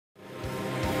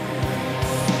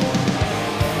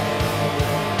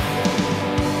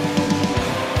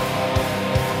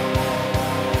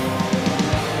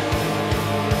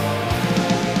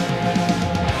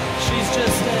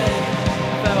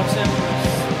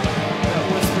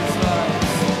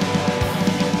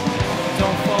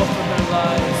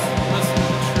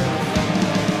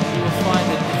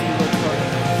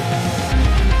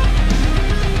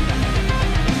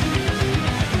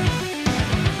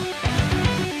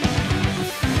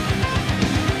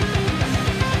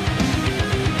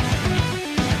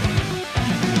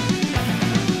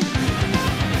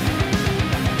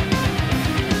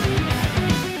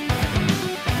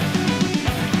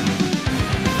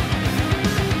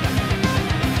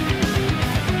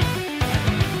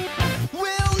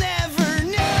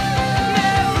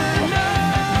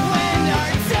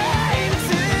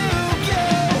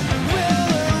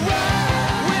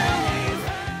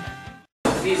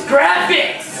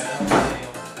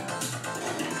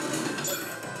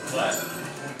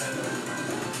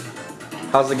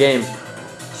How's the game?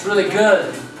 It's really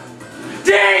good.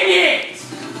 Dang it!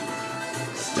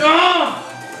 Stop!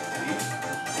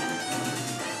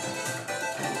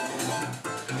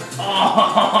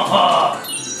 Oh.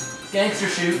 Gangster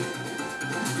shoot.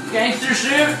 Gangster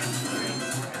shoot.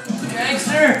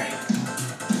 Gangster.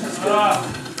 Let's go.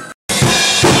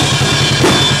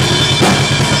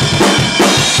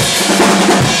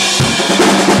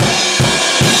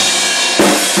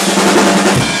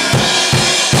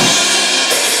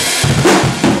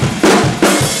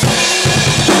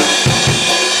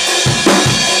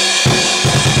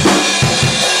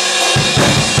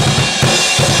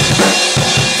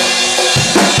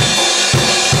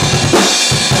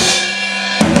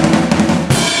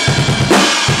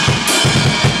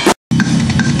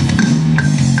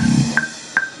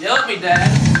 Yell at me,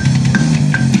 Dad.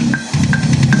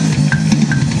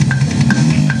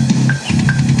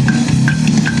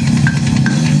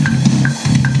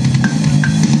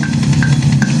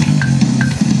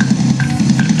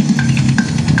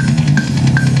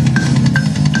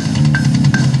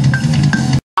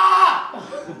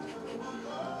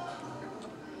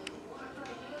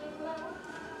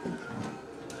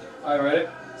 Alright, ready?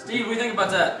 Steve, what do you think about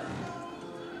that?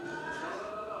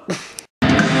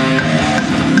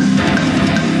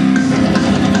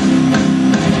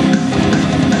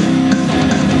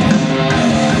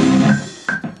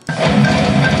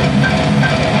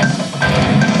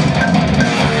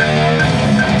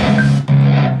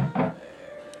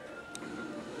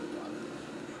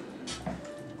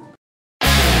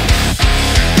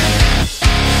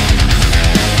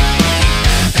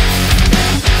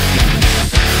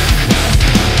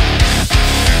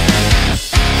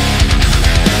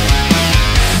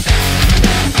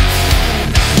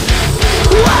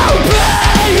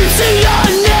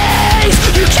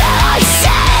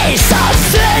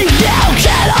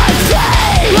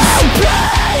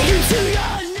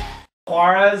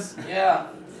 Yeah.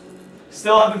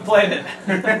 Still haven't played it.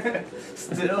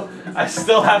 I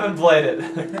still haven't played it.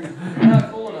 You're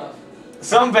not cool enough.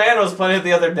 Some band was playing it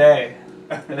the other day,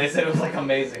 and they said it was like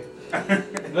amazing.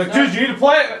 Like, dude, you need to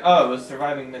play it. Oh, it was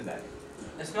Surviving Midnight.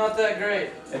 It's not that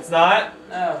great. It's not?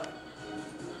 No.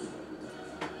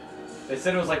 They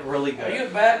said it was like really good. Are you a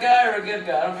bad guy or a good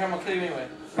guy? I don't care, I'm gonna kill you anyway.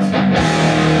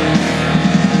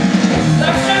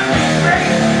 Stop shooting me,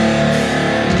 Greg!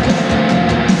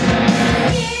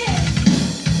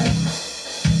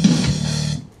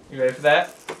 You ready for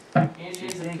that? You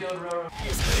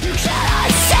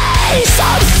cannot say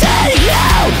something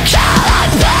you cannot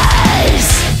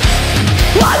face.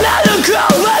 I'm at a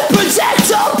girl with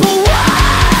predictable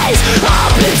ways.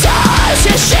 Up in touch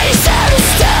and she said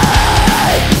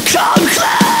instead, come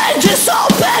clean, just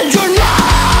open your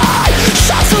mind.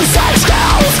 Shut some sex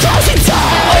girls, closing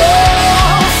time.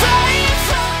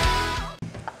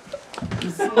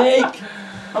 Snake!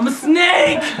 I'm a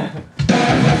snake!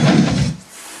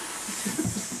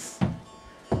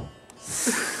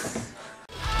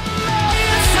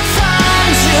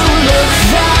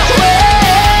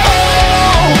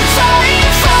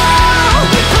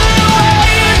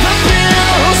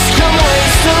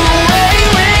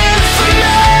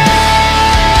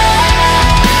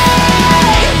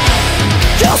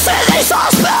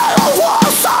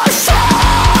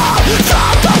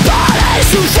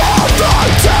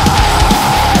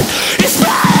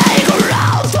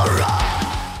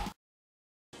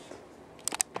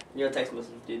 You're a text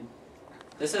message, dude.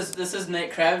 This is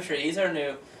Nate Crabtree. He's our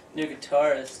new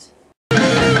guitarist.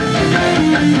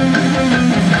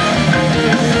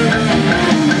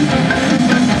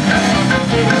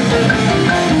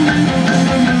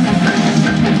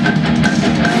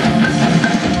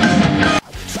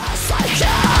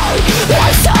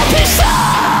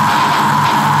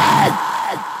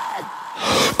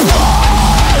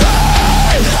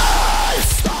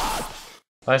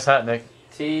 Nice hat, Nick.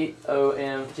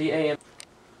 T-O-M-T-A-M.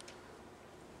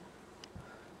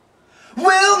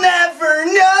 We'll never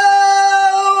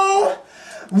know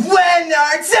when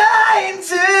our time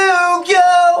to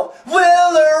go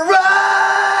will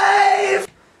arrive.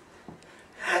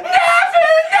 Never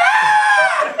know.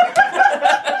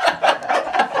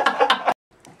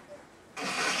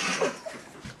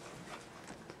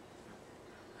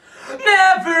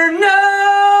 Never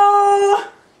know.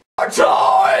 Our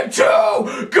time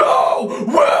to go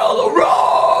will arrive.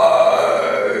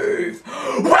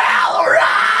 Will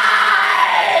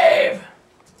arrive.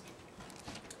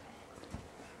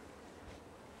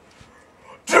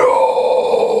 Don't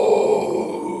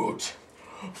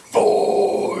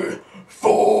fall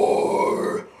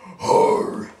for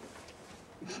her.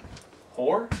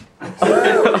 Whore?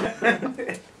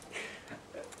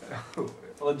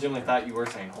 I legitimately thought you were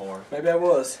saying whore. Maybe I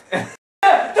was. You're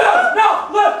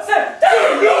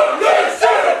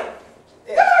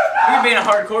being a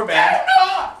hardcore band.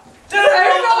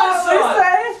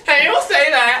 Hey, you'll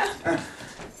say that.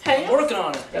 I'm working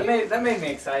on it. That made me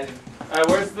excited. Alright,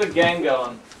 where's the gang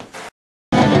going?